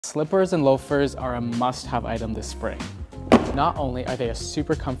Slippers and loafers are a must-have item this spring. Not only are they a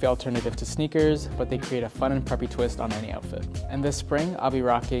super comfy alternative to sneakers, but they create a fun and preppy twist on any outfit. And this spring, I'll be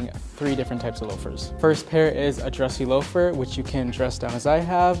rocking 3 different types of loafers. First pair is a dressy loafer, which you can dress down as I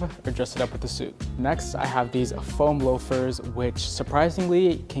have, or dress it up with a suit. Next, I have these foam loafers, which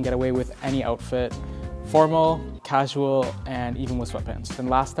surprisingly can get away with any outfit. Formal, casual, and even with sweatpants. Then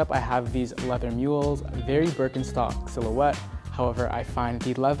last up, I have these leather mules, very Birkenstock silhouette. However, I find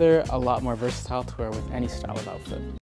the leather a lot more versatile to wear with any style of outfit.